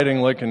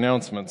Like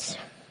announcements.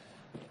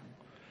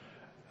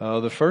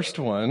 The first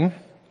one's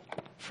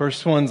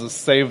a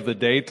save the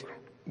date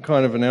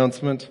kind of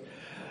announcement.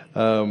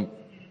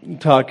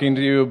 Talking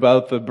to you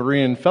about the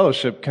Berean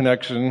Fellowship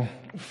Connection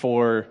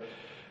for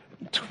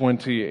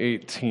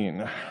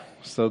 2018.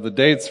 So the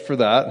dates for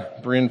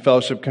that Berean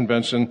Fellowship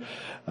Convention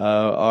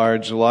are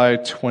July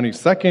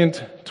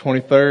 22nd,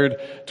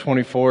 23rd,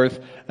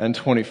 24th, and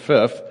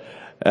 25th.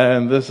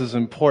 And this is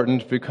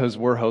important because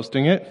we're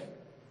hosting it.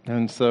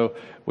 And so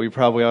we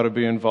probably ought to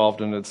be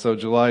involved in it. So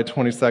July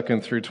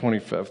 22nd through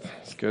 25th.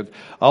 That's good.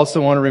 I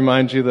also want to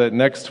remind you that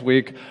next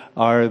week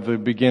are the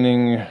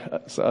beginning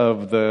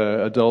of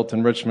the adult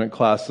enrichment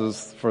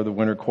classes for the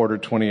winter quarter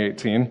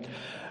 2018.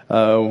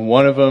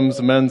 One of them's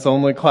a men's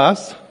only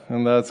class,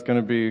 and that's going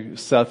to be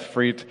Seth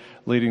Freet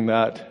leading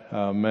that.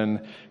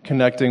 Men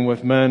connecting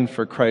with men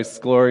for Christ's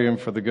glory and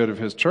for the good of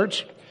his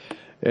church.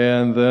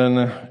 And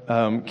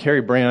then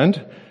Carrie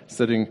Brand,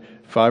 sitting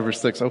 5 or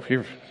 6,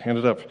 here, hand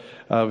it up,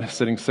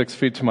 sitting 6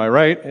 feet to my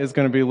right, is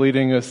going to be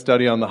leading a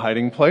study on the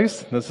hiding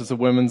place. This is a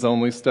women's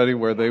only study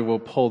where they will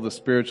pull the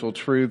spiritual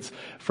truths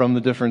from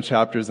the different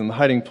chapters in the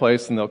hiding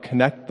place, and they'll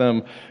connect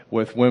them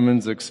with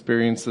women's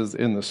experiences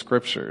in the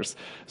scriptures.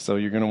 So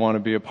you're going to want to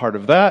be a part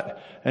of that.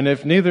 And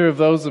if neither of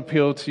those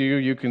appeal to you,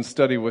 you can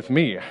study with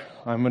me.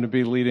 I'm going to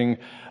be leading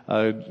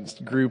a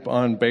group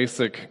on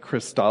basic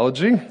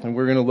Christology, and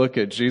we're going to look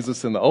at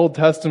Jesus in the Old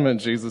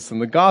Testament, Jesus in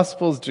the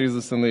Gospels,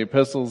 Jesus in the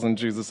epistles, and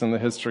Jesus in the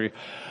history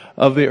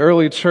of the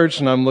early church,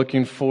 and I'm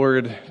looking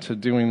forward to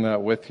doing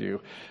that with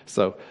you.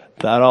 So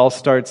that all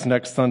starts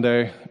next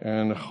Sunday,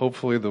 and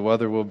hopefully the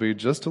weather will be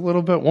just a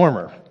little bit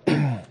warmer.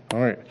 All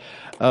right.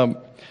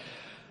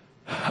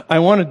 I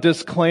want to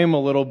disclaim a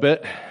little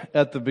bit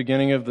at the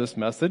beginning of this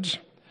message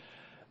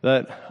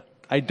that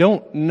I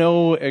don't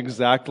know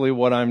exactly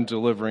what I'm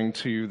delivering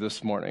to you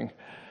this morning.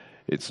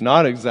 It's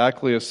not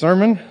exactly a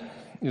sermon.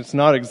 It's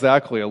not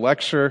exactly a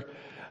lecture.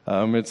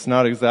 It's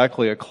not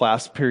exactly a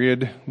class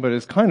period, but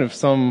it's kind of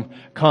some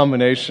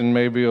combination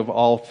maybe of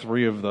all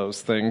three of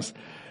those things.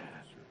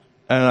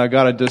 And I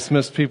got to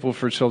dismiss people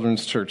for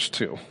children's church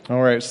too. All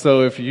right,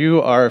 so if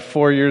you are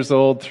 4 years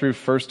old through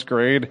first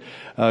grade,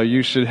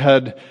 you should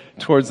head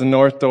towards the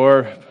north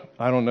door.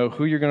 I don't know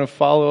who you're going to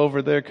follow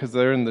over there because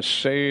they're in the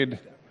shade.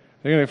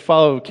 They're going to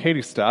follow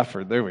Katie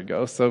Stafford. There we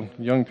go. So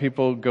young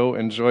people, go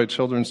enjoy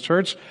children's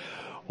church.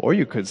 Or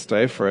you could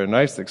stay for a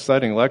nice,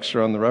 exciting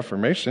lecture on the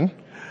Reformation.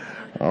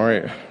 All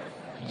right.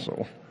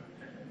 So,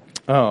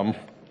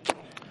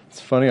 it's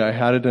funny. I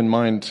had it in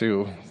mind,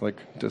 too. It's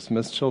like,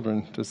 dismiss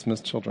children, dismiss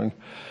children.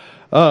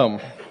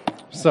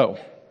 So,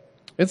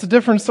 it's a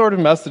different sort of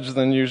message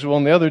than usual.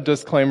 And the other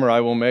disclaimer I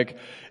will make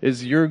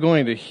is you're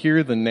going to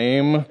hear the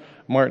name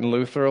Martin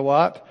Luther a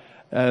lot.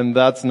 And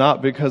that's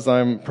not because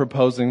I'm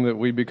proposing that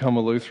we become a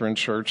Lutheran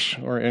church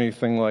or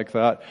anything like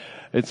that.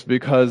 It's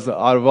because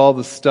out of all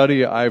the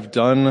study I've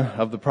done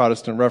of the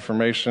Protestant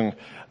Reformation,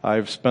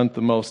 I've spent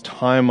the most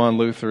time on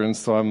Luther, and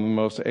so I'm the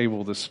most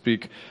able to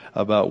speak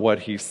about what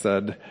he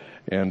said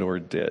and or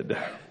did.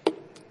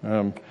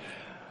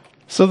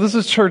 So this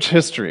is church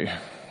history,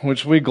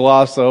 which we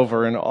gloss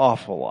over an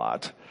awful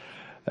lot.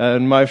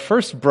 And my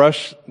first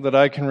brush that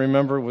I can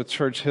remember with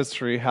church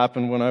history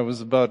happened when I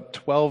was about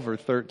 12 or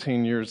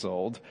 13 years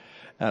old.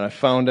 And I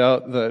found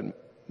out that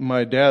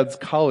my dad's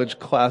college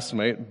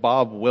classmate,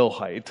 Bob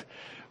Wilhite,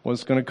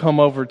 was going to come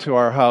over to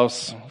our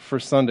house for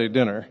Sunday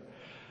dinner.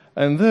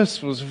 And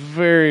this was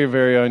very,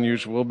 very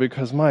unusual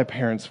because my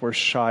parents were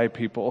shy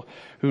people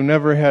who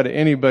never had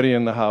anybody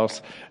in the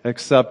house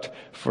except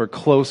for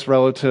close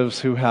relatives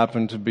who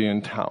happened to be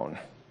in town.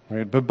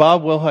 Right? But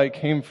Bob Wilhite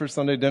came for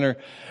Sunday dinner,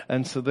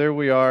 and so there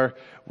we are.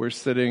 We're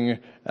sitting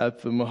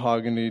at the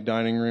mahogany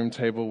dining room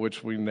table,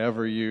 which we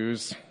never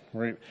use,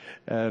 right?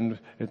 And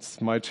it's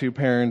my two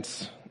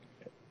parents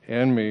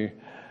and me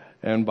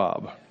and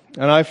Bob.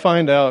 And I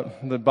find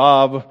out that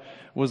Bob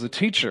was a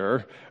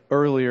teacher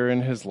earlier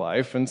in his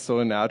life, and so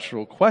a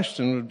natural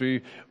question would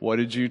be, what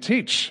did you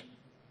teach?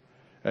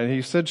 And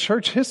he said,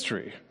 church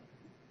history.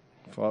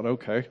 I thought,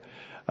 okay.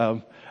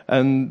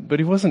 But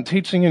he wasn't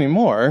teaching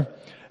anymore.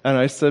 And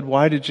I said,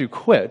 why did you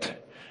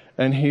quit?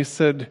 And he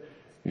said,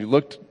 he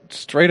looked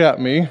straight at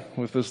me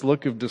with this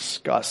look of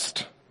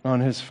disgust on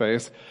his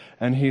face.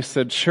 And he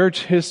said,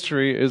 church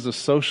history is a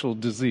social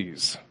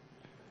disease.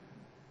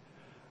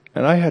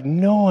 And I had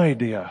no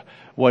idea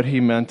what he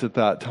meant at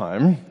that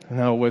time.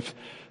 Now, with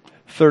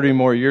 30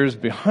 more years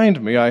behind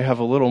me, I have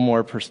a little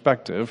more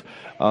perspective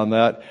on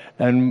that.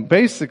 And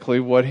basically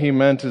what he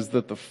meant is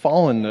that the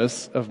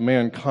fallenness of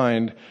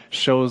mankind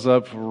shows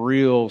up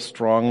real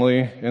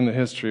strongly in the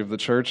history of the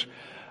church.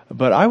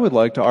 But I would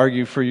like to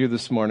argue for you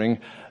this morning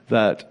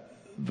that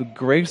the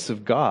grace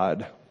of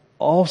God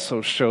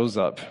also shows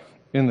up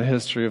in the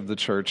history of the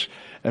church.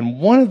 And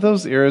one of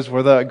those areas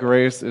where that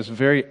grace is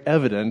very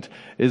evident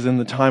is in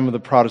the time of the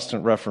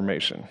Protestant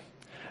Reformation.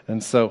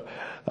 And so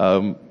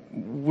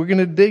we're going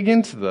to dig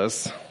into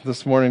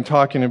this morning,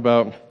 talking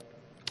about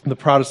the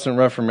Protestant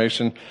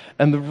Reformation.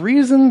 And the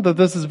reason that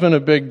this has been a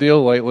big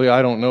deal lately,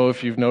 I don't know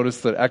if you've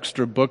noticed that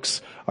extra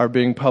books are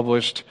being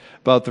published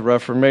about the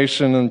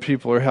Reformation, and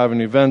people are having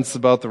events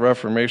about the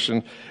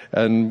Reformation,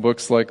 and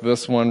books like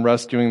this one,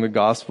 Rescuing the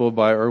Gospel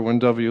by Erwin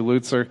W.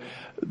 Lutzer.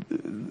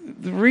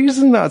 The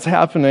reason that's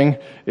happening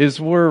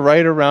is we're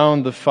right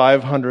around the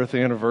 500th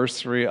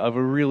anniversary of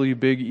a really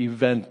big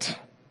event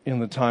in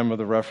the time of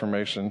the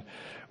Reformation,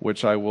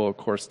 which I will, of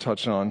course,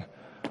 touch on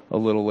a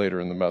little later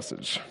in the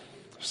message.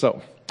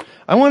 So,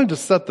 I wanted to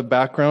set the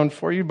background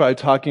for you by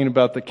talking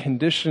about the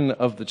condition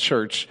of the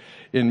church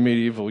in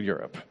medieval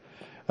Europe.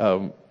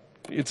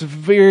 It's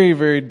very,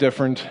 very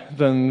different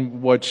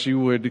than what you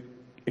would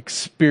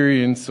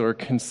experience or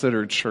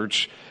consider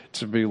church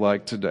to be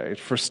like today.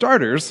 For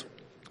starters,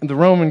 the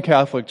Roman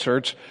Catholic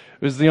Church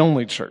is the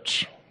only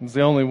church. It's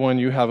the only one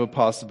you have a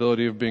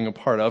possibility of being a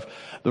part of.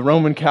 The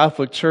Roman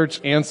Catholic Church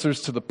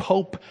answers to the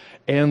Pope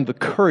and the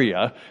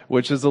Curia,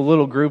 which is a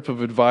little group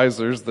of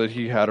advisors that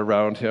he had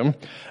around him.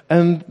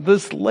 And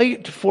this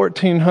late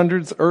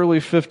 1400s, early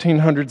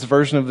 1500s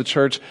version of the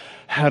church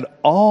had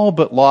all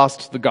but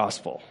lost the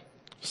gospel.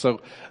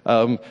 So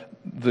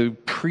the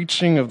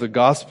preaching of the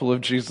gospel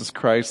of Jesus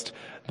Christ,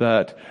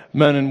 that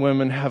men and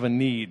women have a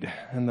need,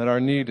 and that our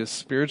need is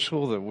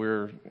spiritual, that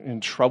we're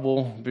in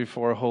trouble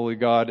before a holy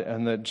God,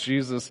 and that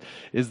Jesus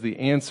is the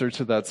answer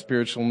to that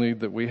spiritual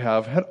need that we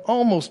have, had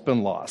almost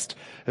been lost,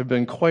 had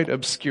been quite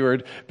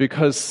obscured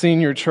because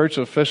senior church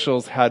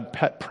officials had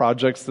pet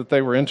projects that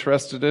they were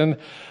interested in.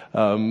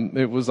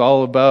 It was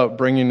all about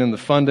bringing in the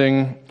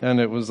funding, and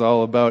it was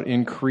all about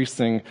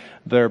increasing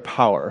their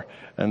power.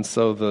 And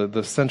so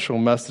the central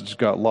message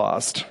got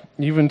lost,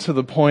 even to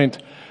the point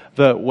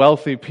that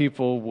wealthy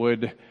people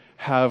would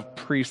have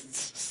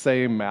priests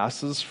say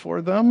masses for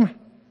them.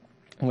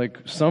 Like,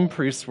 some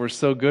priests were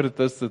so good at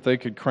this that they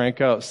could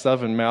crank out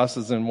 7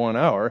 masses in 1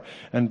 hour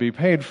and be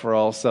paid for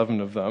all 7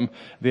 of them.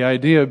 The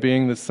idea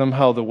being that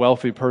somehow the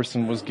wealthy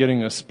person was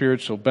getting a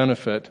spiritual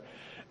benefit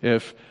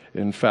if,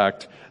 in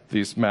fact,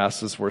 these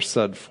masses were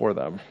said for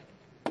them.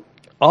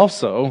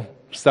 Also,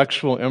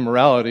 sexual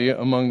immorality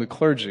among the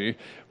clergy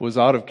was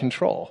out of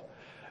control.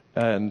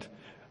 And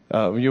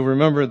you'll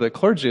remember that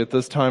clergy at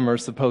this time are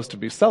supposed to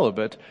be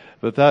celibate,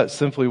 but that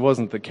simply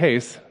wasn't the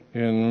case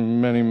in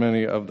many,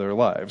 many of their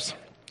lives.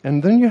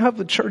 And then you have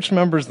the church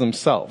members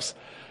themselves.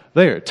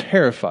 They are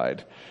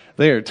terrified.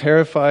 They are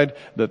terrified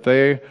that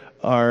they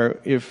are,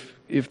 if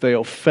they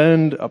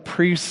offend a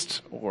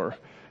priest, or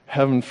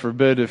heaven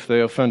forbid, if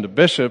they offend a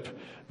bishop,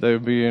 they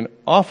would be in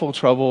awful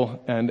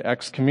trouble and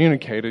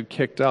excommunicated,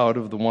 kicked out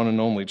of the one and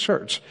only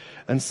church.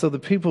 And so the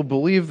people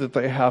believe that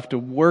they have to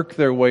work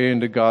their way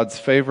into God's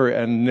favor,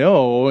 and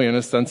know, in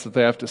a sense, that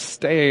they have to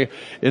stay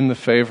in the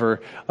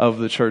favor of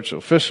the church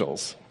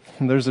officials.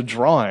 And there's a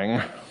drawing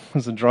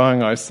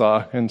I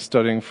saw in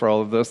studying for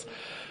all of this,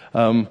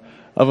 of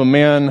a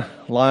man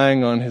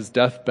lying on his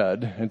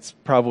deathbed. It's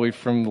probably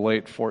from the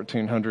late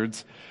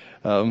 1400s.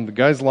 The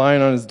guy's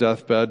lying on his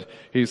deathbed.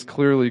 He's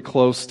clearly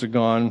close to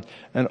gone.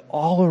 And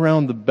all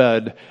around the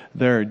bed,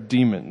 there are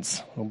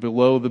demons.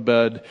 Below the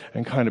bed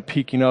and kind of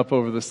peeking up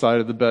over the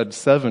side of the bed,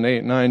 7,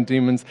 8, 9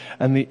 demons.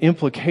 And the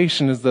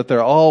implication is that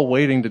they're all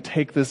waiting to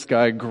take this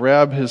guy,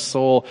 grab his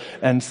soul,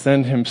 and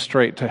send him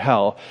straight to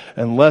hell.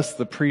 Unless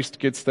the priest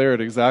gets there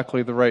at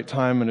exactly the right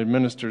time and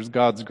administers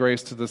God's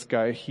grace to this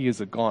guy, he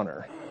is a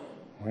goner.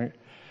 Right?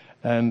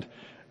 And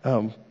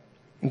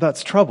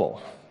that's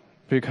trouble.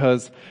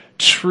 Because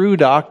true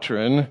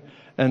doctrine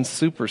and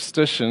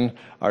superstition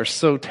are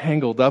so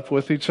tangled up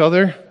with each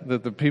other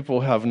that the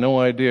people have no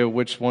idea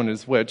which one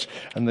is which,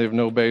 and they have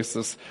no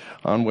basis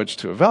on which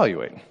to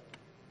evaluate.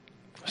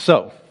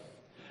 So,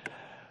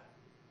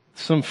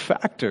 some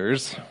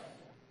factors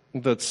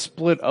that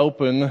split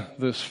open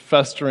this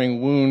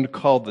festering wound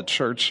called the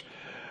church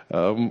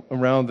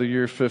around the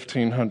year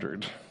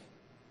 1500.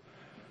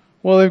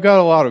 Well, they've got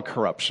a lot of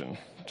corruption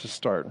to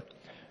start.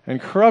 And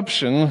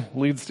corruption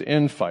leads to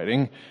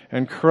infighting,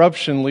 and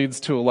corruption leads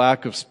to a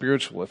lack of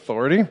spiritual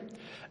authority.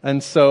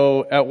 And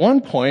so at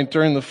one point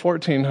during the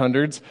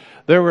 1400s,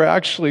 there were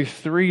actually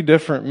 3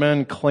 different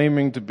men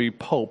claiming to be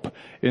pope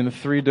in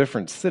 3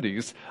 different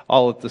cities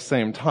all at the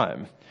same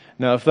time.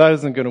 Now, if that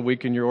isn't going to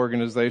weaken your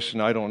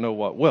organization, I don't know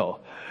what will.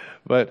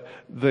 But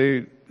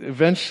they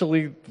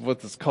eventually,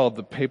 what is called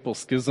the Papal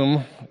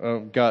Schism,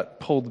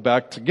 got pulled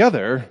back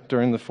together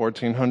during the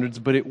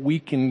 1400s, but it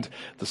weakened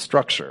the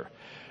structure.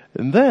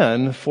 And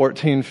then,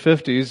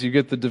 1450s, you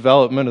get the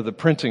development of the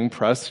printing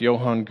press,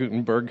 Johann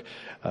Gutenberg,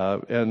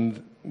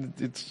 and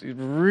it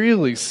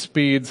really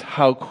speeds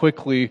how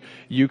quickly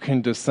you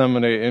can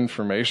disseminate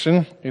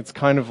information. It's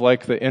kind of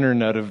like the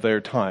internet of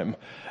their time.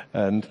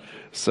 And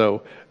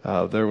so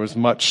there was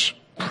much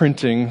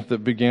printing that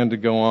began to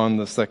go on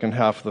the second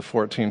half of the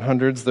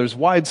 1400s. There's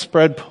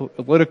widespread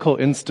political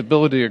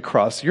instability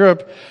across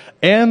Europe,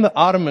 and the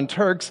Ottoman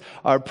Turks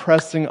are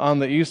pressing on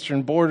the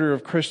eastern border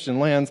of Christian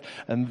lands,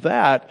 and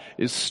that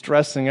is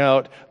stressing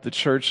out the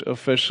church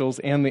officials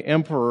and the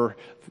emperor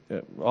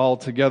all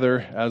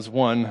together as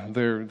one.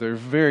 They're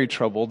very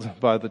troubled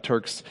by the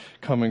Turks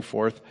coming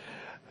forth.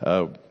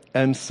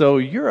 And so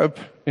Europe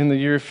in the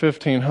year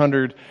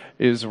 1500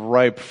 is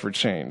ripe for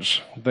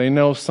change. They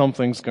know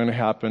something's going to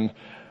happen.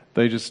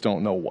 They just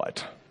don't know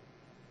what.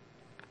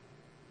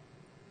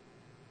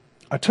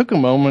 I took a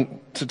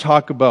moment to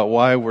talk about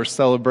why we're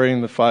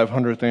celebrating the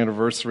 500th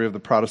anniversary of the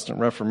Protestant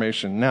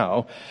Reformation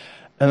now.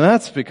 And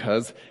that's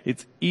because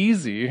it's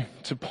easy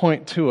to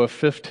point to a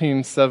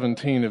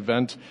 1517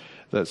 event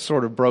that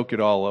sort of broke it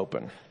all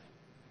open.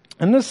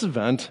 And this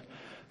event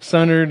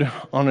centered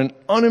on an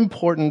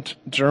unimportant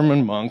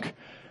German monk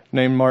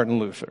named Martin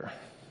Luther.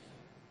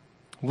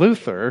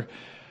 Luther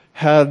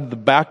had the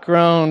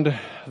background,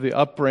 the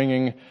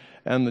upbringing,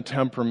 and the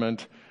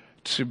temperament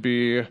to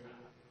be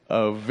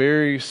a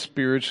very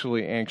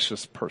spiritually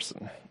anxious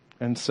person.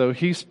 And so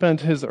he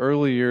spent his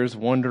early years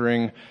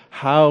wondering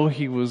how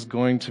he was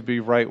going to be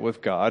right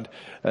with God,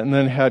 and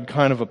then had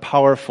kind of a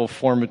powerful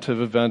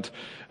formative event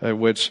at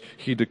which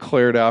he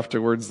declared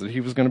afterwards that he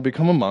was going to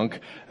become a monk.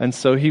 And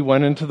so he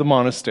went into the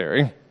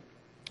monastery.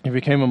 He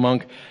became a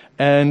monk,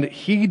 and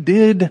he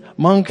did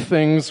monk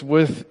things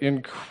with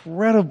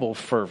incredible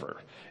fervor,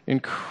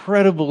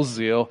 incredible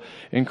zeal,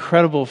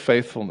 incredible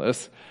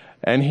faithfulness,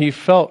 and he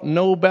felt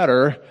no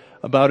better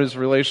about his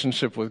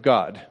relationship with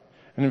God.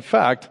 And in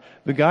fact,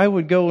 the guy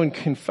would go and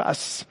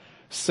confess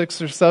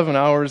 6 or 7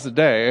 hours a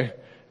day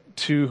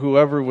to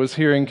whoever was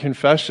hearing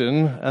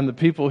confession, and the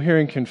people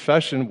hearing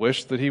confession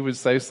wished that he would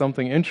say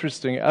something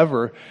interesting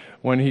ever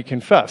when he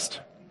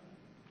confessed.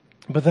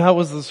 But that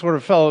was the sort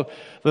of fellow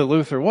that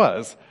Luther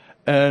was.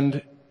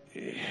 And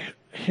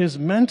his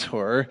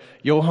mentor,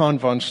 Johann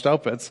von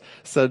Staupitz,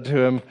 said to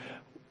him,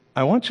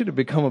 I want you to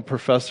become a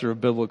professor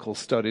of biblical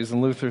studies. And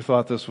Luther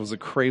thought this was a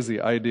crazy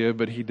idea,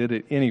 but he did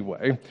it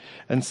anyway.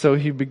 And so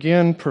he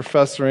began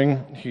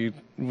professoring. He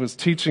was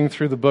teaching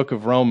through the book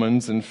of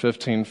Romans in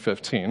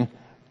 1515.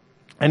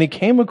 And he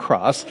came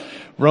across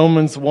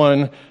Romans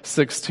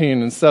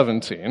 1:16 and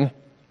 17,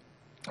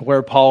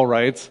 where Paul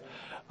writes,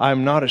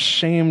 I'm not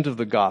ashamed of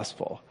the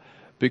gospel,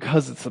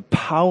 because it's the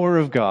power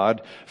of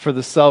God for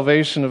the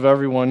salvation of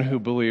everyone who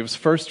believes,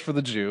 first for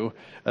the Jew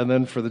and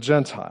then for the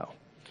Gentile.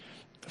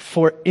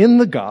 For in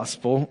the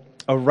gospel,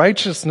 a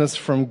righteousness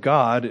from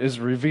God is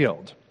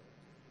revealed,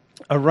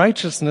 a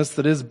righteousness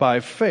that is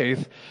by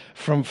faith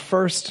from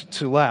first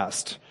to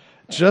last,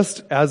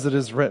 just as it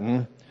is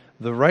written,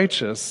 the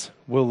righteous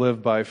will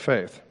live by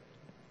faith.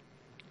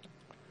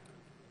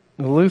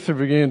 Luther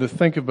began to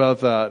think about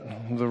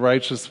that. The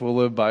righteous will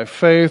live by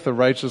faith, a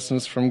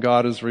righteousness from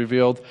God is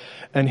revealed,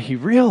 and he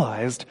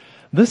realized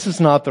this is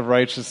not the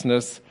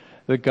righteousness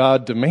that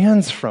God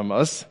demands from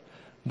us.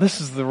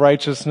 This is the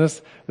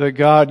righteousness that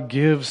God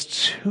gives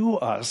to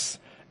us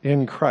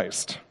in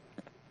Christ.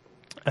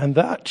 And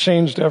that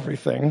changed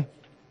everything.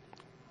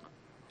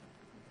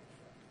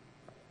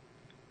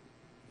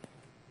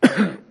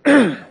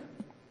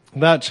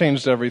 That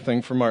changed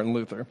everything for Martin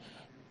Luther.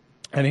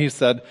 And he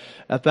said,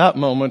 at that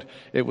moment,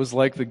 it was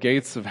like the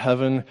gates of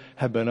heaven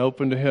had been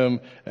opened to him,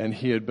 and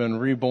he had been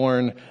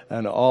reborn,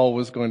 and all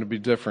was going to be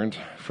different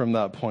from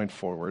that point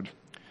forward.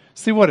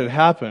 See, what had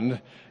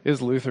happened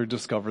is Luther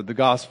discovered the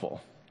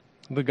gospel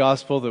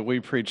that we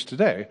preach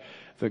today,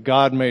 that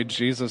God made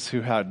Jesus,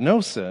 who had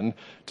no sin,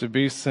 to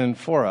be sin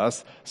for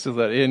us, so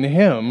that in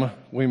him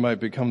we might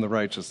become the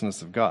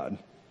righteousness of God.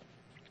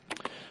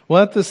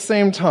 Well, at the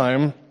same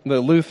time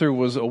that Luther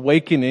was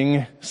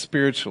awakening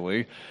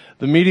spiritually,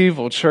 the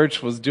medieval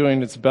church was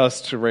doing its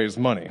best to raise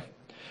money.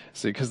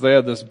 See, because they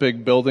had this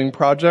big building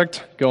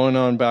project going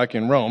on back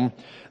in Rome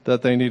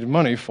that they needed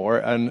money for,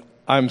 and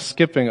I'm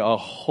skipping a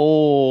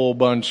whole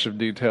bunch of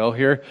detail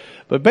here,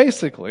 but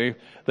basically,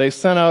 they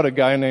sent out a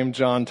guy named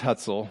John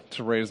Tetzel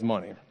to raise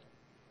money.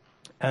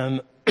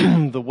 And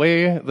the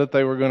way that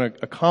they were going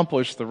to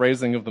accomplish the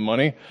raising of the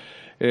money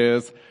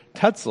is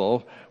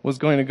Tetzel was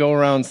going to go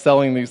around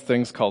selling these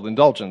things called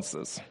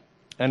indulgences.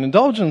 And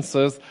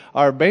indulgences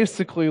are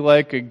basically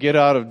like a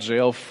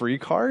get-out-of-jail-free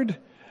card,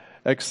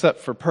 except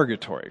for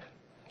purgatory.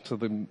 So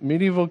the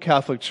medieval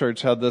Catholic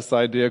Church had this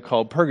idea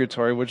called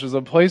purgatory, which is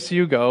a place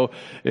you go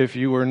if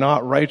you were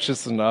not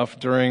righteous enough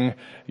during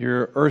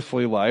your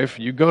earthly life.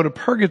 You go to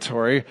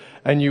purgatory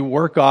and you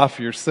work off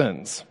your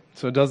sins.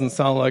 So it doesn't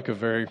sound like a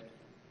very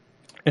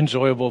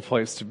enjoyable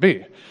place to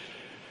be.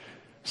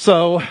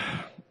 So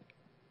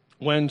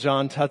when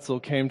John Tetzel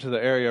came to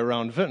the area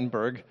around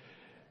Wittenberg,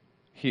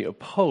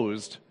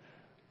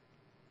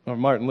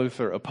 Martin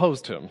Luther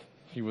opposed him.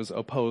 He was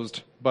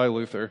opposed by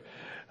Luther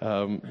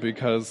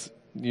because,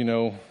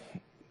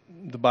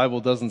 the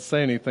Bible doesn't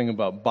say anything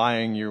about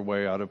buying your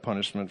way out of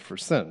punishment for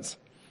sins.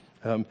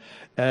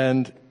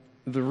 And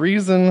the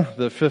reason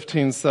that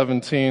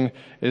 1517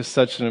 is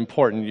such an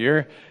important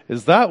year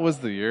is that was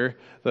the year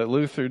that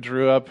Luther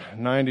drew up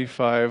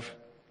 95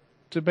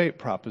 debate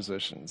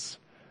propositions,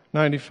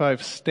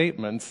 95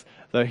 statements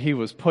that he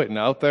was putting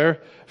out there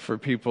for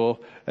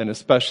people, and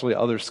especially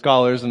other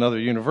scholars and other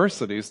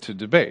universities, to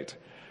debate.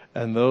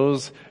 And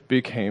those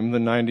became the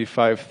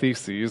 95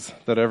 Theses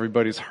that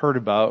everybody's heard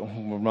about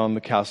around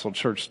the Castle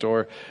Church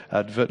door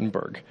at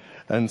Wittenberg.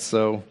 And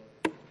so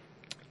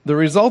the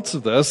results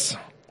of this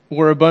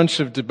were a bunch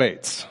of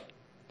debates.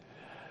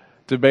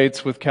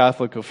 Debates with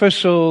Catholic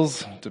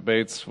officials,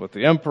 debates with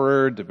the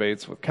emperor,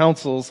 debates with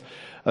councils,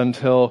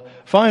 until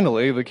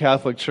finally the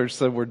Catholic Church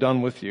said, "We're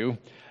done with you,"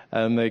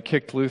 and they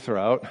kicked Luther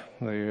out,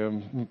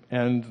 and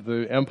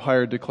the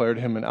empire declared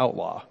him an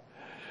outlaw.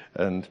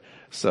 And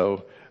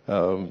so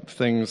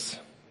things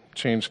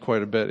changed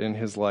quite a bit in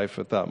his life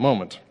at that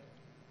moment.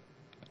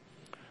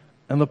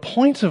 And the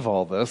point of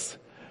all this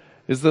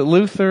is that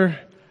Luther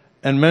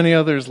and many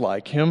others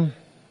like him,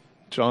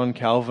 John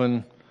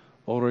Calvin,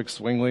 Ulrich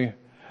Zwingli,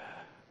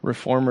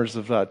 reformers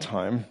of that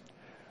time,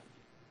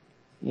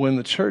 when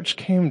the church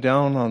came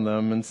down on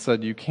them and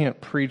said, "You can't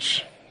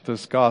preach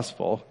this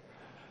gospel,"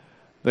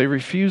 they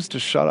refused to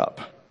shut up.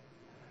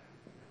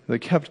 They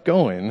kept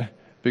going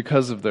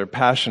because of their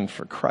passion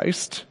for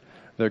Christ,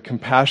 their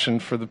compassion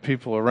for the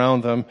people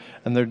around them,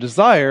 and their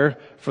desire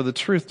for the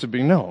truth to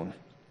be known.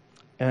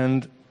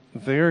 And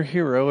their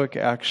heroic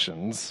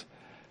actions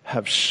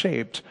have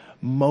shaped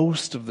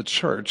most of the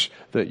church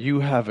that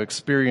you have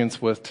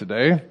experience with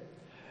today,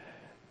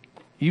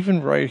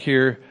 even right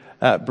here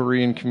at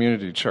Berean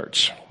Community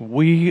Church.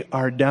 We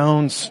are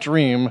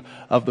downstream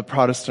of the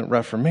Protestant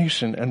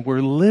Reformation, and we're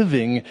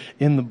living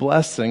in the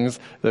blessings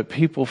that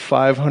people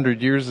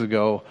 500 years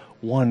ago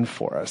won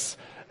for us.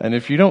 And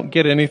if you don't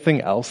get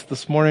anything else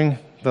this morning,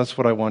 that's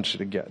what I want you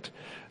to get.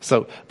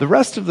 So the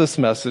rest of this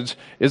message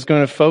is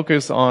going to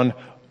focus on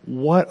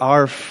what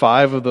are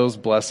 5 of those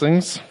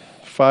blessings,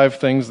 5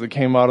 things that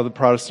came out of the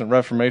Protestant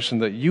Reformation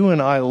that you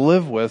and I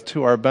live with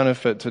to our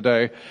benefit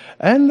today.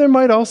 And there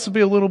might also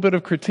be a little bit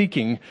of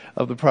critiquing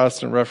of the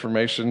Protestant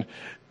Reformation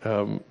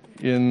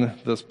in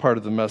this part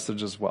of the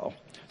message as well.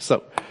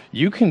 So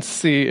you can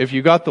see, if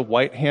you got the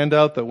white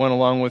handout that went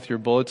along with your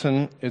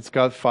bulletin, it's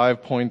got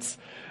 5 points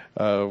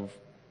of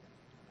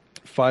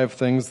 5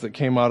 things that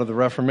came out of the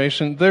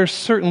Reformation. There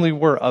certainly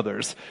were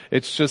others.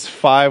 It's just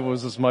 5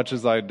 was as much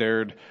as I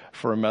dared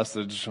for a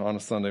message on a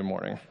Sunday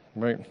morning,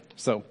 right?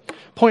 So,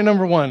 point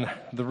number 1,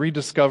 the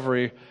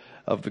rediscovery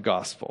of the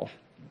gospel.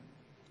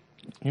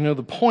 You know,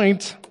 the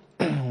point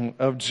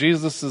of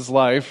Jesus'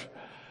 life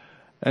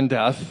and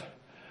death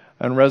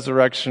and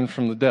resurrection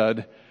from the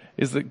dead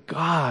is that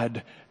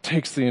God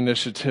takes the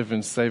initiative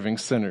in saving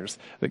sinners.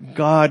 That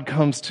God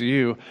comes to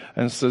you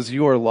and says,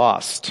 "You are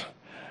lost.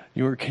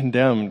 You are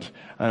condemned.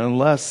 And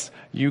unless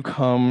you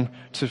come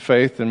to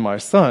faith in my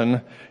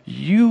Son,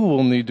 you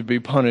will need to be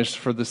punished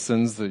for the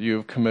sins that you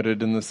have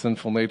committed in the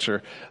sinful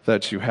nature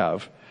that you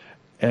have."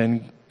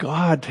 And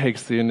God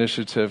takes the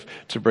initiative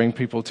to bring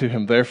people to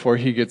him. Therefore,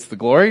 he gets the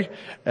glory.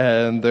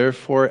 And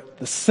therefore,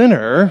 the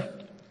sinner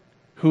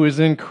who is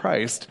in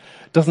Christ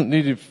doesn't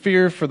need to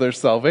fear for their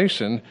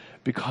salvation,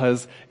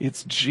 because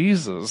it's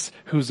Jesus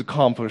who's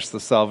accomplished the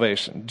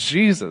salvation.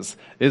 Jesus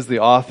is the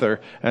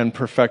author and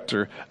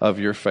perfecter of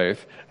your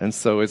faith. And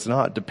so it's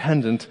not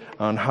dependent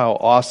on how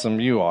awesome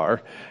you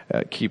are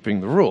at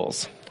keeping the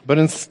rules. But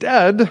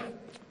instead,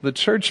 the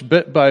church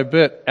bit by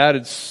bit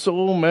added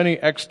so many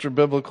extra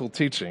biblical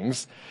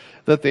teachings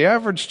that the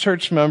average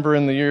church member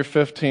in the year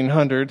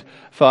 1500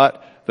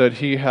 thought that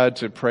he had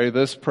to pray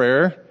this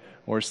prayer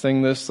or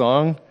sing this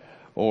song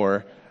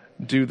or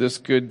do this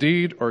good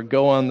deed, or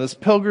go on this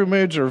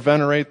pilgrimage, or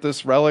venerate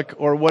this relic,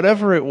 or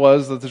whatever it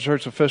was that the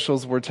church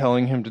officials were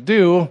telling him to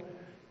do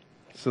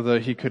so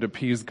that he could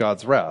appease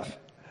God's wrath.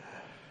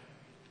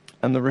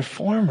 And the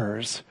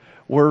reformers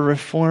were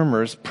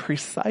reformers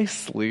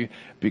precisely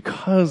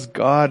because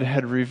God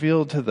had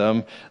revealed to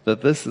them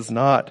that this is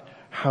not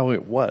how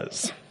it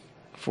was.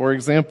 For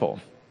example,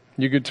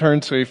 you could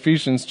turn to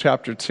Ephesians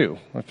chapter 2.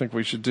 I think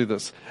we should do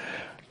this.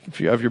 If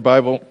you have your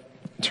Bible,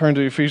 turn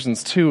to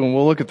Ephesians 2, and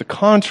we'll look at the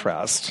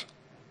contrast.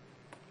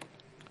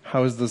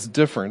 How is this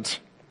different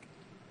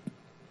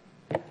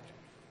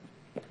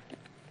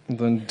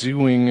than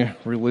doing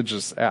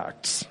religious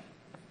acts?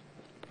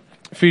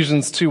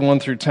 Ephesians 2, 1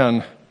 through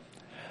 10.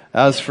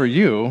 "As for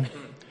you,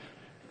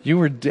 you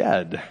were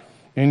dead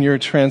in your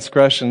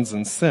transgressions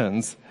and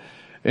sins,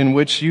 in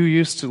which you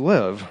used to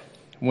live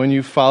when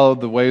you followed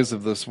the ways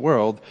of this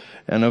world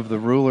and of the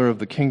ruler of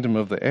the kingdom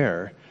of the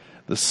air,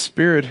 the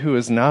Spirit who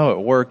is now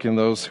at work in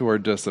those who are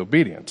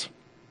disobedient.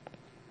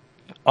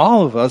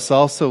 All of us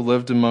also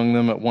lived among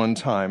them at one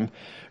time,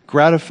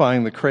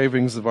 gratifying the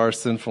cravings of our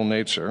sinful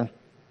nature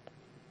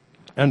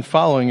and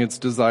following its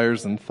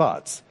desires and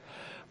thoughts.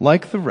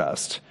 Like the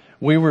rest,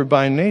 we were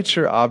by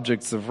nature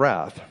objects of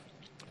wrath.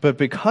 But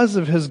because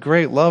of his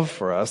great love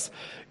for us,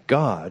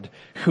 God,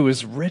 who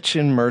is rich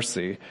in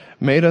mercy,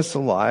 made us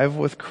alive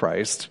with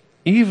Christ,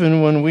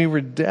 even when we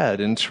were dead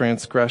in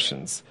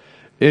transgressions.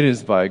 It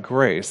is by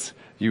grace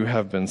you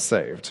have been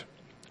saved.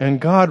 And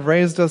God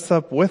raised us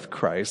up with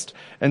Christ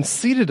and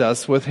seated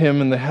us with him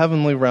in the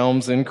heavenly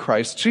realms in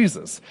Christ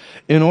Jesus,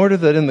 in order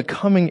that in the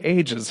coming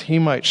ages he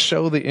might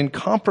show the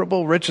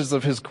incomparable riches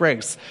of his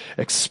grace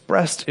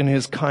expressed in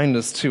his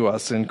kindness to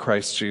us in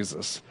Christ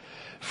Jesus.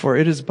 For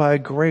it is by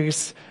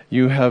grace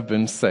you have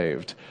been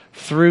saved,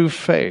 through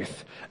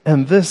faith,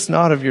 and this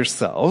not of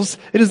yourselves.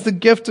 It is the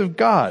gift of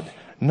God,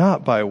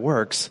 not by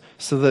works,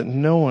 so that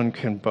no one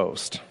can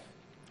boast.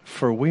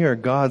 For we are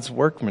God's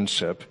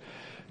workmanship,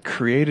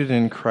 created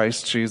in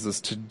Christ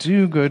Jesus to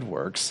do good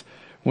works,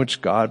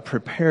 which God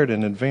prepared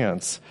in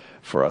advance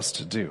for us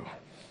to do.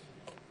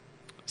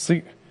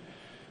 See,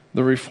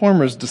 the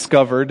Reformers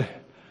discovered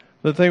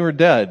that they were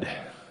dead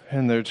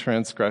in their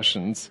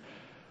transgressions,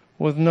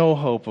 with no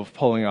hope of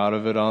pulling out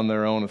of it on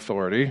their own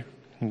authority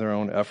and their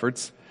own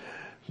efforts.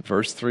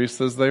 Verse 3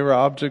 says they were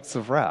objects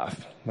of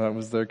wrath. That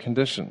was their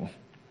condition.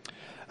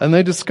 And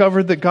they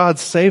discovered that God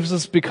saves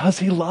us because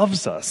He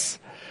loves us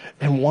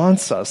and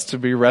wants us to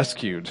be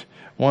rescued,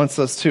 wants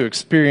us to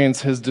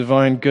experience His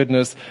divine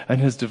goodness and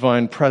His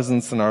divine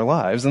presence in our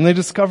lives. And they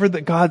discovered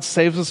that God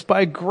saves us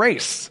by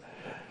grace,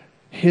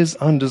 His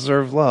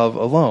undeserved love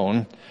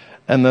alone,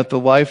 and that the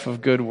life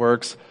of good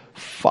works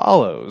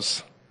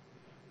follows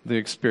the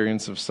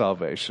experience of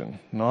salvation,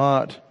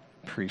 not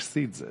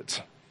precedes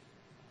it.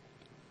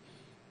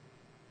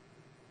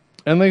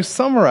 And they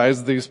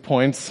summarized these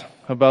points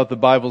about the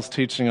Bible's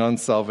teaching on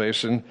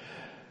salvation.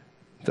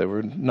 They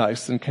were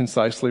nice and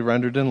concisely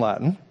rendered in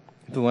Latin,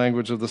 the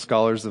language of the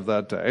scholars of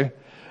that day.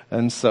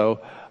 And so,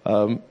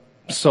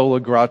 sola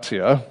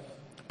gratia,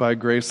 by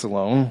grace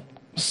alone,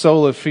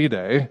 sola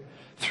fide,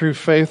 through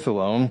faith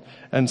alone,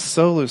 and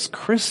solus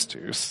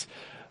Christus,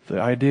 the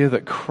idea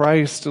that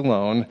Christ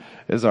alone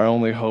is our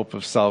only hope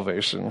of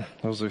salvation.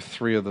 Those are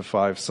 3 of the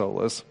 5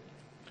 solas.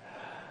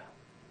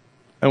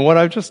 And what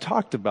I've just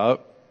talked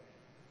about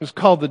is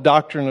called the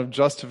doctrine of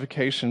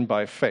justification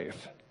by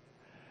faith.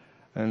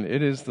 And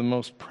it is the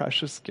most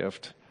precious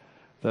gift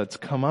that's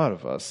come out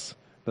of us,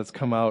 that's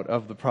come out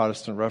of the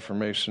Protestant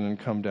Reformation and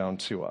come down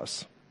to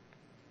us.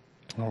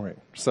 All right,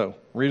 so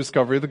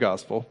rediscovery of the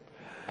gospel.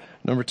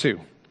 Number 2,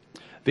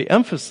 the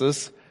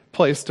emphasis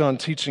placed on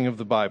teaching of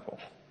the Bible.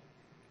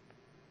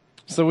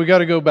 So we got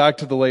to go back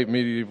to the late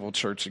medieval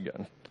church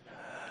again.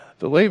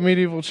 The late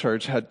medieval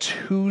church had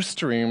 2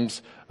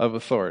 streams of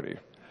authority.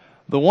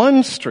 The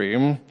one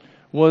stream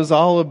was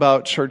all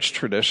about church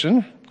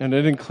tradition, and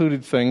it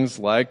included things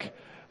like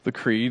the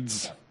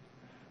creeds,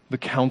 the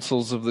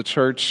councils of the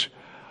church,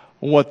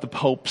 what the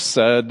Pope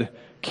said,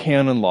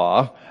 canon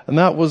law, and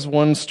that was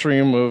one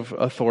stream of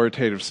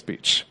authoritative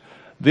speech.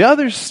 The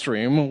other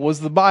stream was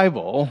the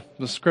Bible,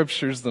 the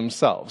scriptures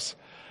themselves,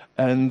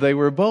 and they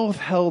were both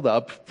held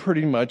up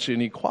pretty much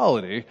in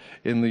equality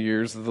in the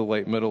years of the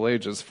late Middle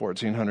Ages,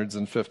 1400s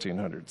and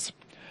 1500s.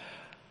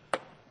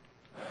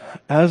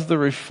 As the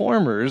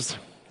Reformers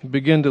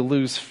begin to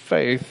lose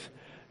faith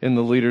in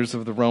the leaders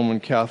of the Roman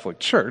Catholic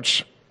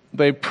Church,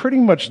 they pretty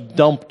much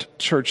dumped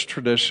church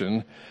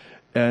tradition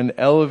and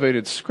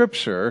elevated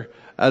Scripture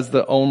as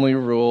the only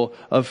rule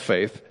of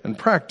faith and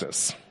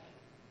practice.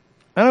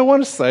 And I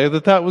want to say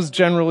that that was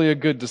generally a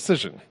good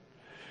decision.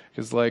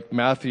 Because like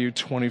Matthew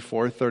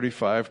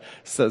 24:35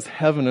 says,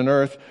 heaven and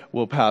earth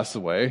will pass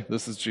away.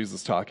 This is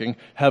Jesus talking.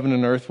 Heaven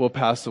and earth will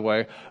pass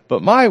away,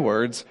 but my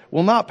words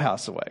will not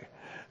pass away.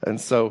 And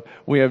so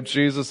we have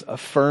Jesus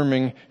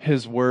affirming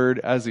His word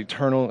as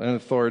eternal and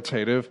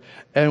authoritative.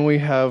 And we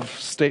have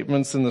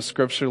statements in the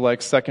Scripture like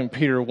 2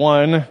 Peter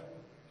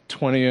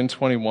 1:20 and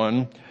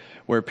 21,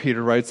 where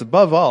Peter writes,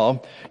 above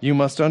all, you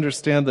must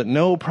understand that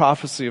no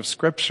prophecy of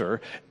Scripture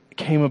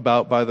came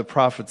about by the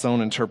prophet's own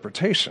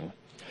interpretation.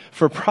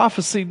 For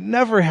prophecy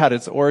never had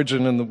its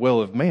origin in the will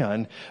of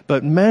man,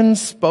 but men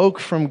spoke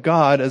from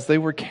God as they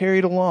were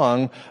carried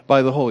along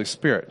by the Holy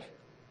Spirit.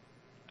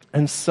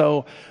 And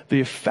so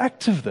the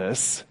effect of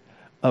this,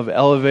 of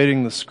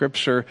elevating the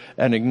Scripture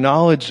and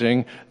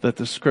acknowledging that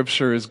the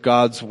Scripture is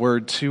God's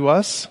word to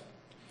us,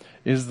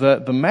 is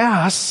that the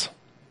Mass,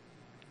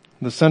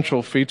 the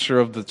central feature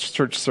of the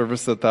church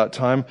service at that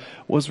time,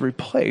 was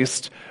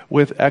replaced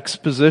with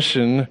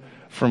exposition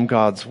from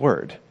God's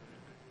word.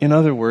 In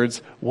other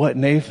words, what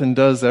Nathan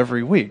does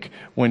every week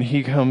when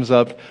he comes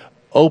up,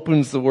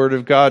 opens the Word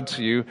of God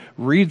to you,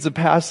 reads a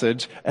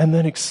passage, and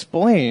then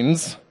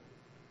explains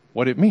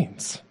what it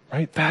means.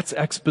 Right? That's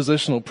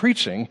expositional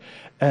preaching,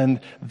 and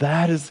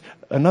that is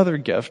another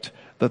gift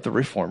that the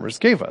Reformers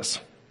gave us.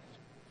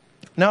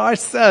 Now, I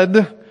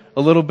said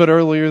a little bit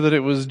earlier that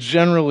it was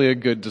generally a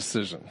good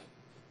decision.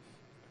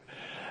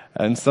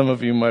 And some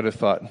of you might have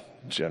thought,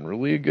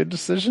 generally a good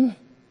decision?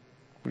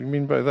 What do you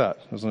mean by that?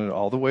 Isn't it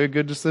all the way a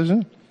good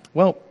decision?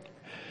 Well,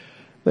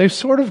 they've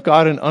sort of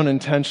got an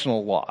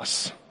unintentional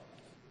loss.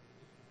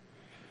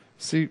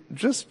 See,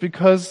 just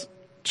because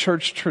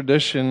church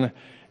tradition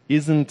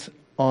isn't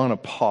on a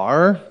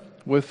par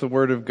with the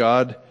Word of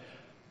God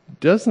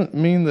doesn't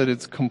mean that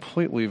it's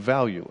completely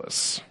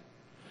valueless.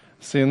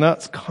 See, and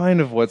that's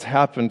kind of what's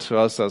happened to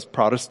us as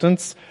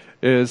Protestants,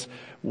 is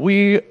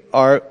we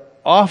are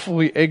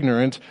awfully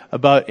ignorant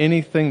about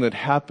anything that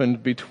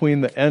happened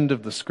between the end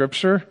of the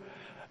Scripture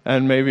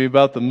and maybe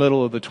about the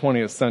middle of the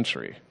 20th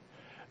century.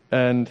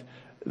 And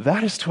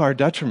that is to our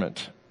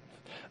detriment.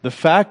 The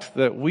fact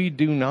that we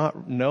do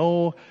not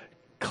know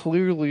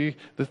clearly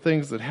the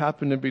things that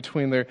happened in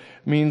between there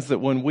means that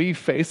when we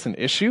face an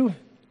issue,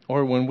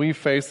 or when we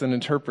face an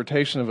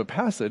interpretation of a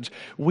passage,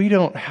 we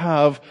don't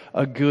have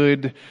a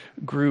good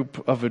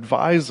group of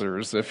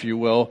advisors, if you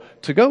will,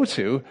 to go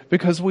to,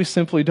 because we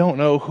simply don't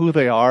know who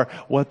they are,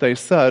 what they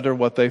said, or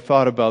what they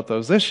thought about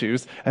those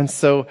issues. And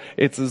so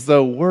it's as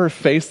though we're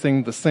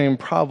facing the same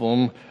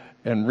problem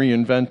and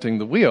reinventing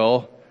the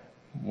wheel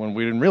when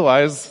we didn't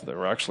realize there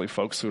were actually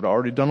folks who'd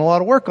already done a lot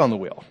of work on the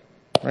wheel,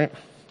 right?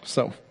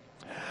 So,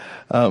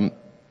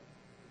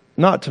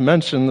 not to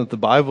mention that the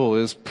Bible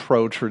is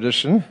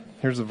pro-tradition.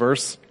 Here's a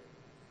verse,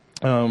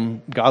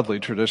 godly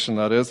tradition,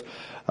 that is.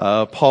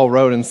 Paul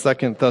wrote in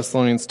 2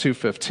 Thessalonians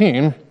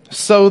 2:15,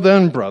 "So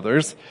then,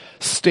 brothers,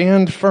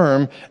 stand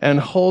firm and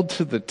hold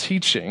to the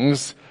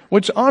teachings,"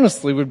 which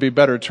honestly would be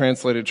better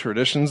translated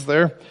traditions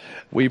there,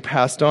 "we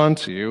passed on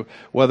to you,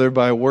 whether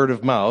by word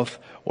of mouth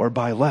or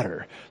by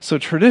letter." So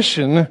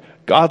tradition,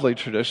 godly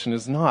tradition,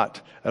 is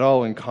not at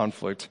all in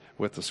conflict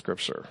with the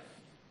Scripture.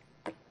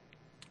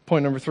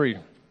 Point number 3,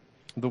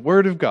 the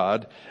Word of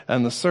God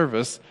and the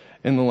service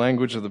in the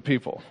language of the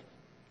people.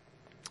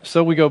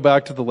 So we go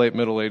back to the late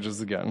Middle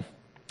Ages again.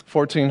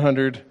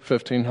 1400,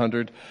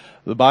 1500.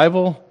 The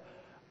Bible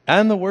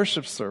and the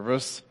worship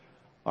service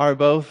are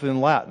both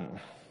in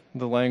Latin,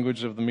 the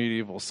language of the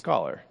medieval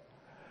scholar.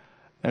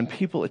 And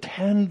people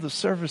attend the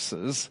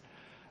services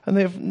and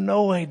they have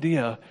no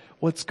idea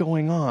what's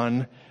going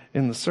on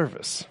in the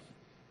service,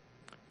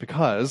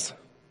 because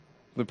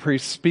the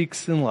priest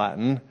speaks in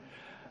Latin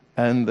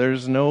and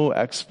there's no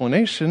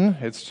explanation.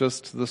 It's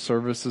just the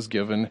service is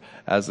given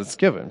as it's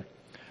given.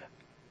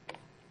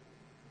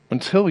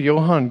 Until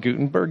Johann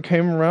Gutenberg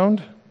came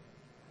around,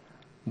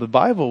 the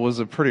Bible was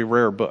a pretty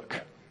rare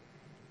book,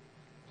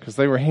 because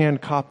they were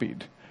hand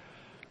copied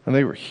and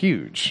they were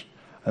huge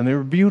and they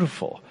were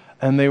beautiful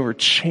and they were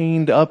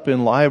chained up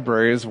in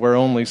libraries where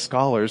only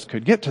scholars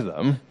could get to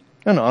them.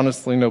 And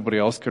honestly, nobody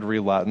else could read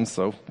Latin,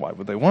 so why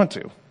would they want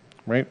to,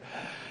 right?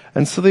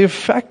 And so the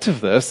effect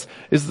of this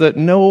is that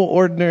no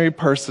ordinary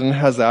person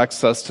has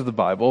access to the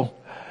Bible.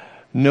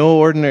 No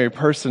ordinary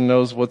person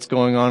knows what's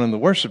going on in the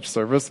worship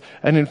service.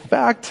 And in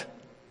fact,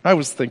 I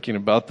was thinking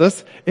about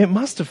this, it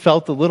must have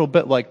felt a little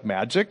bit like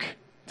magic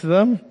to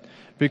them,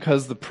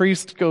 because the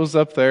priest goes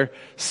up there,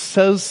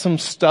 says some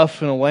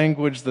stuff in a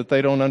language that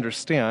they don't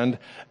understand,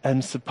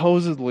 and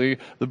supposedly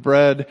the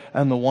bread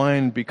and the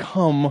wine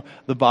become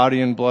the body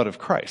and blood of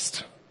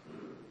Christ.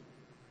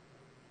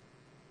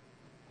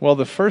 Well,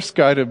 the first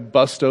guy to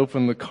bust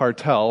open the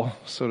cartel,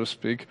 so to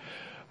speak,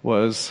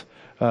 was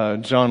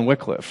John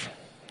Wycliffe.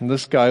 And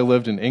this guy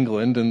lived in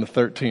England in the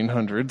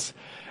 1300s,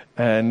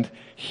 and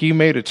he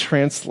made a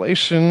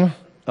translation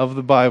of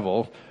the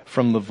Bible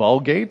from the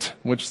Vulgate,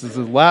 which is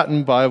the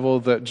Latin Bible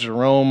that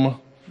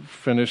Jerome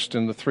finished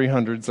in the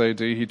 300s AD.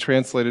 He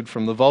translated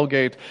from the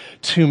Vulgate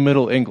to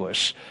Middle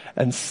English.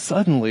 And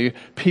suddenly,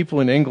 people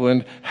in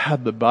England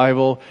had the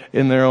Bible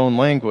in their own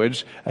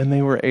language, and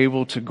they were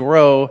able to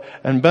grow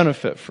and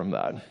benefit from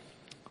that.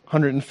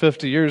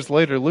 150 years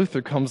later,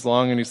 Luther comes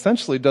along and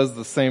essentially does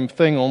the same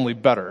thing, only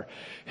better.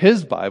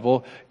 His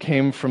Bible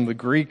came from the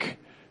Greek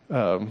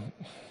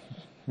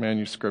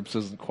manuscripts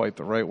isn't quite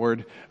the right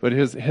word, but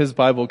his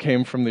Bible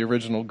came from the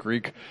original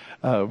Greek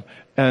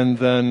and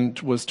then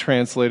was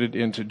translated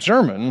into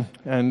German.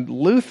 And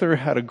Luther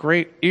had a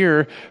great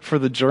ear for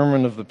the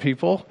German of the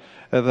people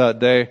at that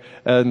day.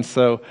 And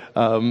so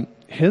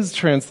his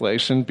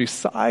translation,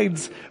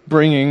 besides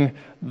bringing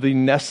the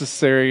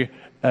necessary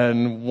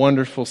and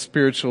wonderful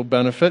spiritual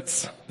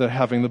benefits that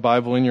having the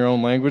Bible in your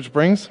own language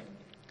brings,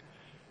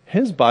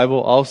 his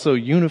Bible also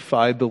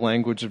unified the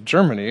language of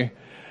Germany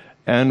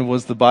and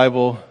was the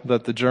Bible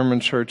that the German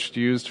church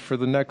used for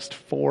the next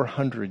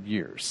 400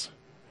 years.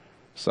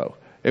 So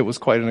it was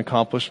quite an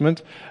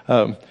accomplishment.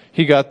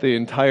 He got the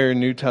entire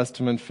New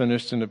Testament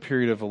finished in a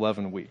period of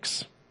 11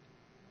 weeks.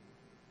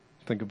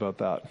 Think about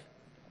that.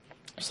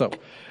 So,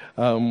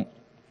 and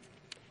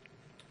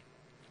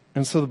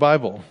so the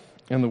Bible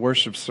and the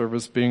worship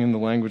service being in the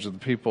language of the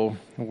people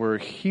were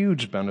a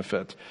huge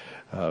benefit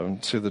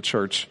to the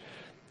church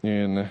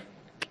in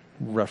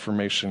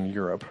Reformation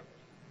Europe.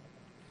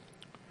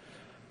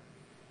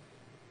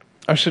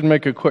 I should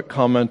make a quick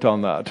comment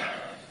on that.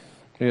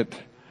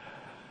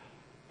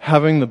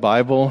 Having the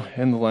Bible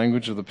in the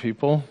language of the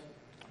people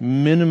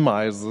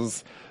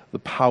minimizes the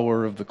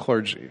power of the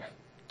clergy.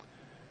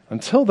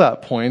 Until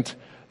that point,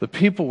 the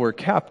people were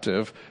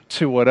captive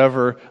to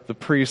whatever the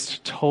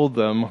priest told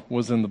them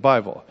was in the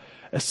Bible.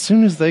 As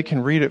soon as they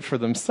can read it for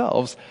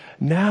themselves,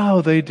 now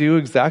they do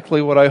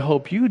exactly what I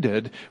hope you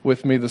did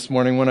with me this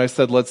morning when I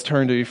said, let's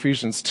turn to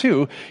Ephesians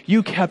 2.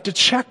 You kept a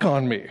check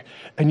on me.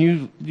 And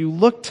you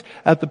looked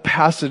at the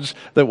passage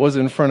that was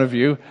in front of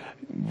you,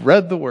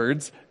 read the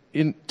words,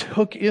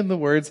 took in the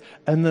words,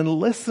 and then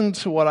listened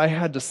to what I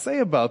had to say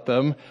about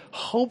them,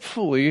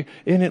 hopefully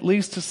in at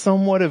least a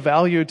somewhat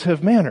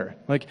evaluative manner.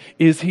 Like,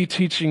 is he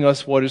teaching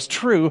us what is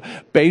true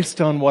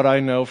based on what I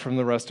know from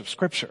the rest of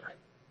Scripture?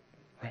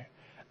 Right?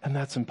 And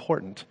that's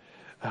important.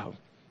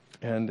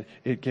 And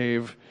it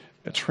gave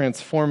a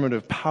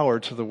transformative power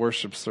to the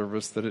worship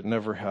service that it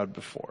never had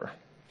before.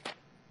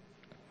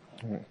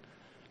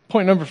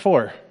 Point number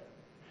 4.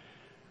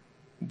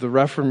 The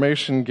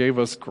Reformation gave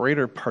us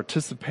greater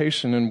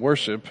participation in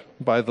worship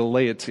by the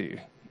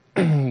laity.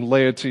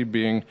 Laity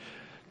being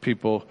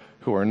people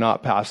who are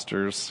not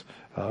pastors,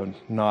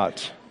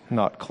 not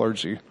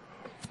clergy.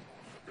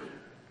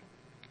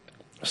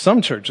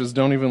 Some churches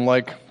don't even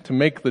like to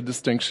make the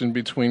distinction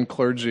between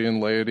clergy and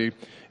laity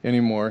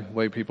anymore,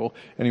 lay people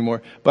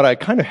anymore, but I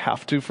kind of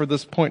have to for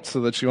this point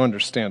so that you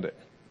understand it.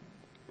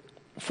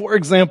 For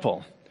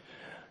example,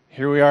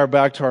 here we are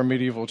back to our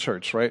medieval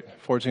church, right?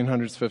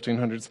 1400s,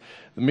 1500s.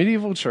 The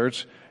medieval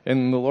church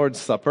in the Lord's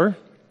Supper,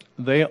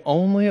 they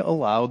only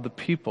allowed the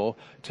people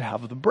to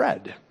have the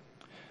bread.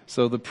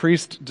 So the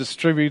priest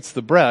distributes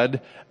the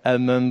bread,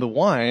 and then the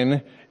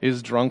wine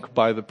is drunk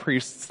by the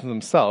priests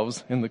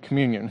themselves in the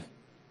communion.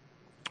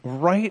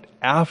 Right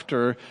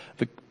after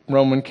the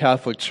Roman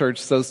Catholic Church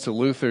says to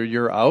Luther,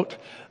 "You're out,"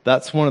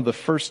 that's one of the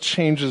first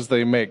changes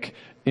they make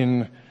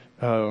in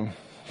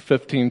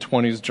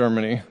 1520s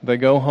Germany. They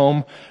go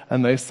home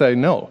and they say,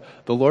 no,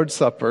 the Lord's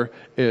Supper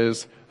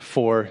is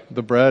for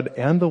the bread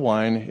and the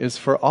wine is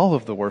for all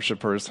of the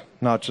worshipers,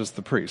 not just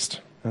the priest.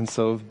 And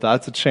so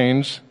that's a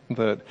change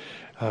that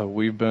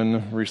we've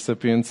been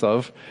recipients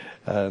of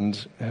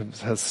and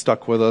has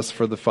stuck with us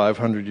for the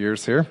 500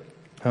 years here.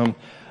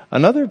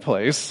 Another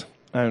place,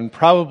 and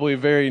probably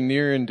very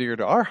near and dear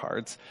to our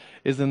hearts,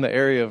 is in the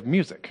area of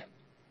music.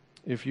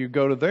 If you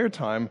go to their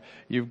time,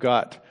 you've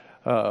got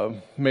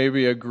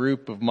maybe a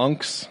group of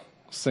monks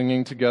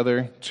singing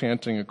together,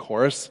 chanting a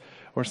chorus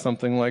or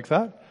something like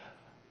that.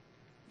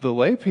 The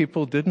lay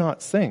people did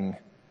not sing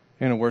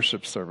in a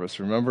worship service.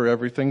 Remember,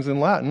 everything's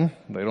in Latin.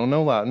 They don't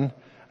know Latin.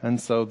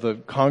 And so the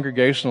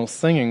congregational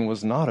singing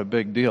was not a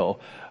big deal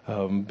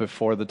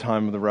before the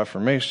time of the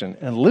Reformation.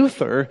 And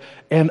Luther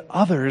and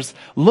others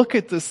look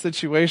at this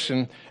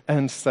situation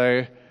and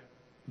say,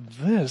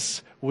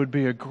 this would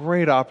be a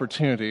great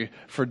opportunity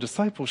for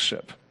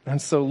discipleship. And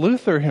so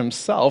Luther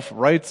himself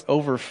writes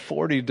over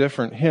 40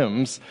 different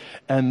hymns,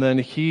 and then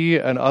he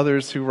and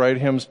others who write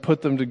hymns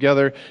put them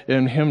together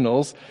in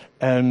hymnals,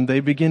 and they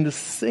begin to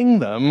sing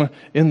them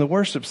in the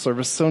worship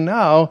service. So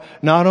now,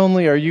 not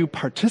only are you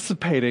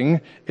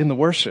participating in the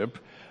worship,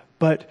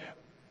 but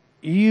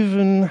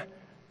even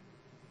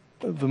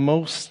the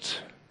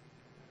most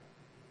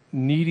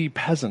needy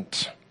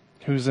peasant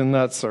who's in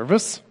that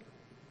service,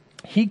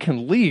 he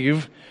can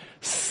leave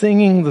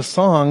singing the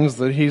songs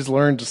that he's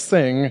learned to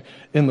sing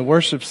in the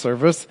worship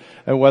service,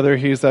 and whether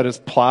he's at his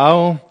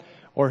plow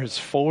or his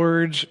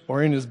forge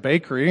or in his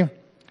bakery,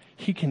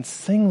 he can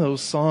sing those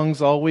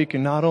songs all week,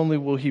 and not only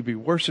will he be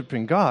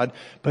worshiping God,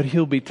 but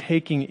he'll be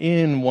taking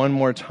in one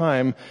more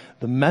time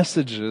the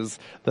messages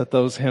that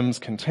those hymns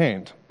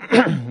contained.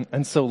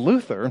 And so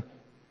Luther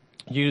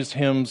used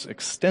hymns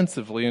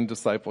extensively in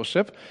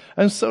discipleship,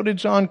 and so did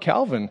John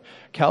Calvin.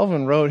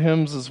 Calvin wrote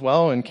hymns as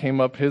well, and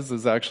his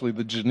is actually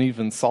the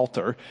Genevan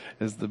Psalter,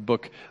 is the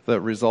book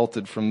that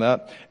resulted from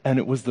that. And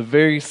it was the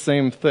very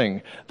same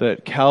thing,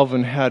 that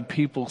Calvin had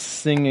people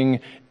singing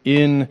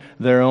in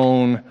their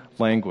own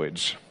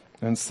language.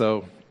 And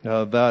so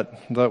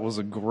that was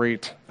a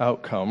great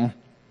outcome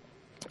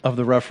of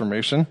the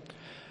Reformation.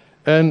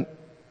 And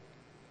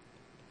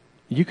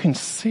you can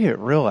see it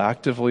real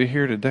actively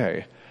here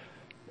today.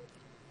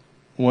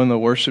 When the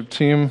worship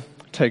team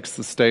takes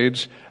the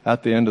stage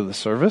at the end of the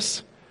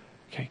service,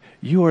 okay,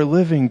 you are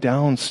living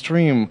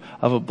downstream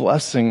of a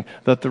blessing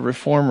that the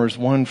reformers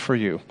won for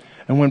you.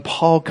 And when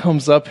Paul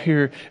comes up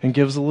here and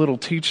gives a little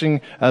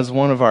teaching as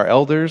one of our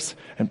elders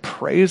and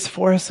prays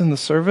for us in the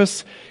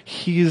service,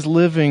 he's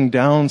living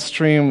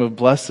downstream of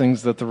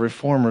blessings that the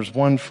reformers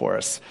won for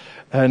us.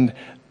 And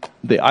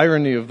the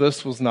irony of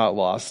this was not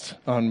lost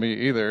on me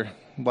either.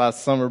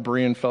 Last summer,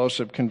 Berean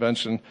Fellowship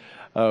Convention,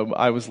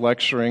 I was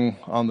lecturing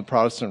on the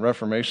Protestant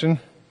Reformation.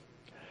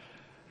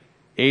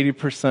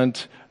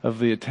 80% of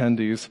the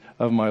attendees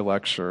of my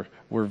lecture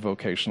were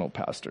vocational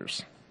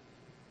pastors.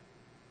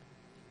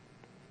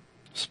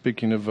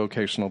 Speaking of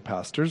vocational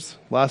pastors,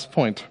 last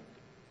point,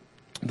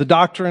 the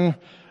doctrine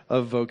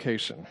of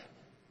vocation.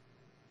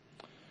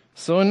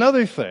 So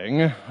another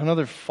thing,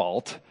 another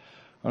fault,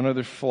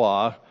 another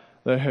flaw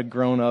that had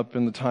grown up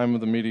in the time of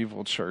the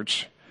medieval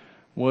church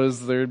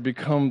was there had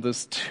become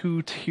this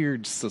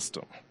two-tiered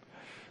system.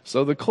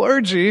 So the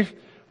clergy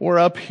were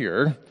up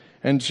here,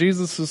 and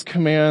Jesus'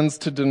 commands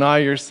to deny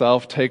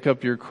yourself, take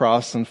up your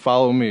cross, and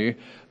follow me,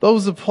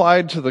 those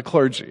applied to the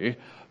clergy,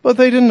 but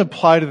they didn't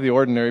apply to the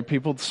ordinary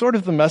people. Sort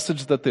of the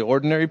message that the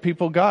ordinary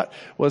people got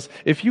was,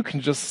 if you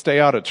can just stay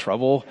out of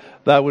trouble,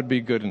 that would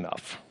be good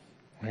enough.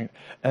 Right?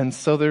 And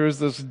so there was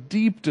this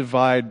deep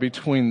divide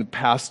between the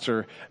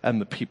pastor and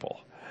the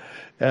people.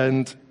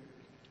 And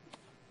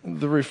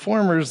the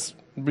reformers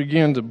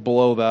began to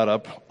blow that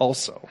up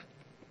also.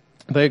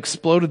 They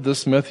exploded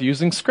this myth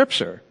using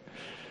Scripture.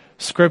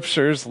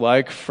 Scriptures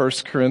like 1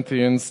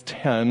 Corinthians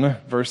 10,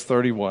 verse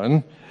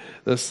 31,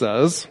 that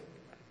says,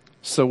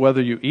 "So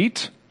whether you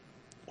eat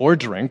or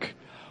drink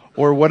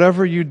or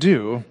whatever you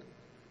do,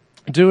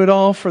 do it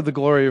all for the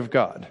glory of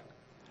God."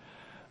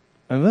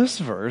 And this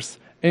verse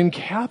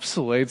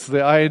encapsulates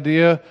the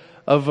idea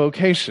of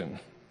vocation,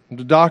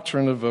 the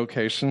doctrine of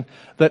vocation,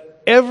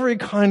 that every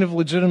kind of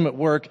legitimate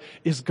work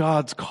is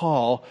God's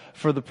call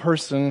for the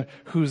person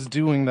who's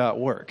doing that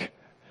work.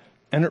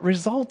 And it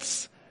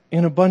results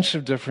in a bunch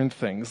of different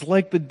things,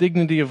 like the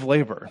dignity of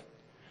labor.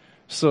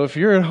 So if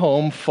you're at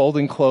home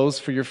folding clothes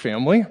for your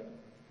family,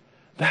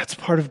 that's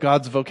part of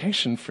God's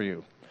vocation for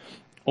you.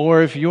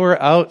 Or if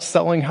you're out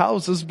selling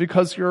houses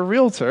because you're a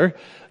realtor,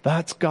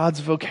 that's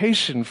God's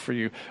vocation for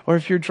you. Or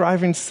if you're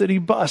driving city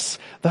bus,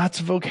 that's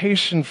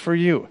vocation for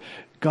you.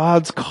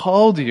 God's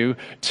called you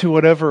to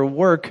whatever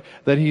work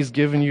that He's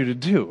given you to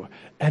do.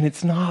 And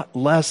it's not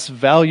less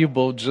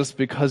valuable just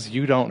because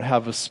you don't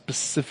have a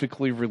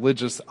specifically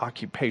religious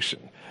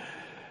occupation.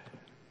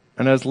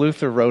 And as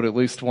Luther wrote at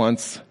least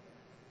once,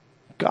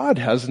 God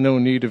has no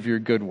need of your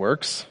good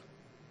works,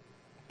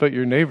 but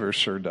your neighbor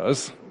sure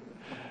does.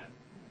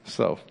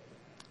 So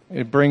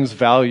it brings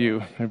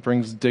value, it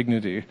brings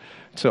dignity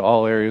to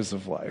all areas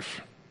of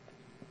life.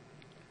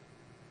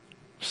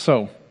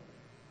 So,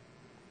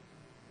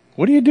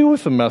 what do you do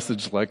with a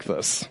message like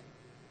this?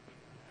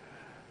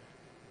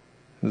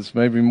 This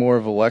may be more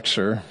of a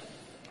lecture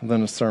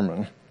than a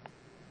sermon.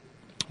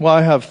 Well,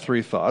 I have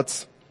 3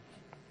 thoughts.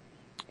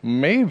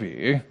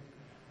 Maybe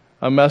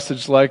a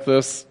message like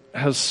this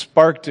has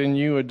sparked in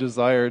you a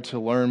desire to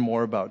learn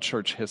more about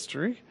church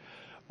history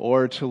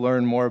or to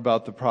learn more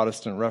about the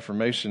Protestant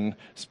Reformation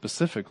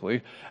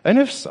specifically. And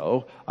if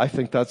so, I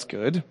think that's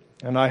good.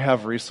 And I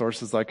have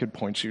resources I could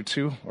point you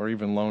to or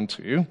even loan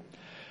to you.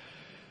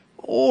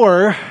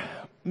 Or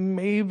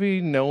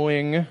maybe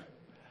knowing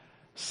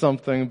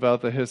something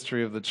about the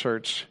history of the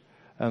church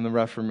and the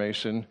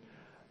Reformation,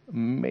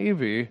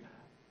 maybe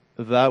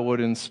that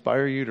would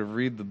inspire you to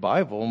read the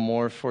Bible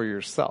more for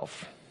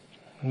yourself.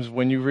 Because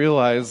when you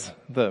realize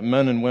that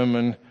men and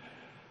women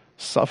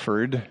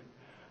suffered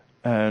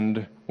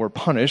and were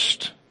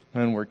punished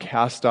and were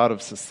cast out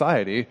of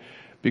society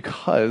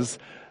because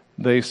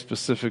they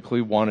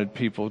specifically wanted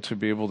people to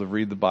be able to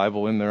read the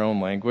Bible in their own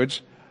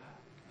language,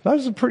 that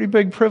is a pretty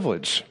big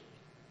privilege.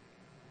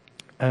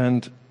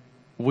 And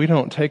we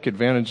don't take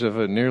advantage of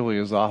it nearly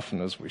as often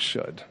as we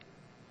should.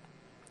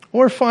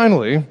 Or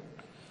finally,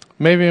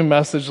 maybe a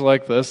message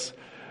like this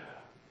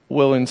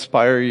will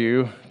inspire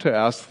you to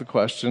ask the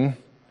question,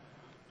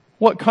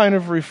 what kind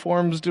of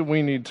reforms do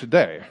we need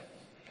today?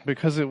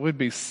 Because it would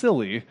be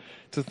silly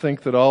to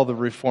think that all the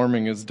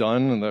reforming is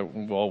done and that,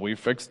 well, we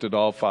fixed it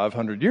all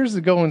 500 years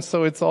ago and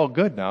so it's all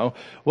good now.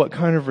 What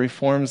kind of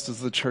reforms does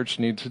the church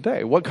need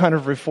today? What kind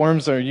of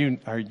reforms are you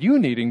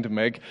needing to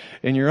make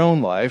in your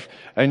own life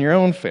and your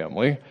own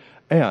family?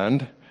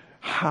 And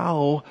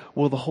how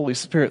will the Holy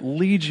Spirit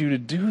lead you to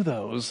do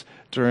those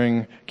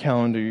during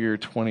calendar year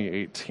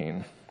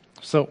 2018?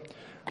 So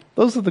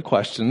those are the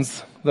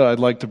questions that I'd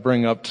like to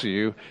bring up to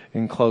you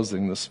in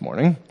closing this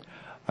morning.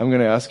 I'm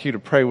going to ask you to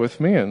pray with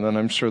me, and then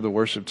I'm sure the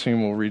worship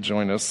team will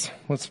rejoin us.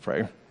 Let's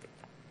pray.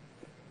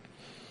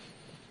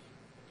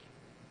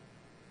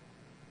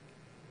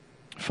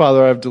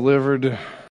 Father, I've delivered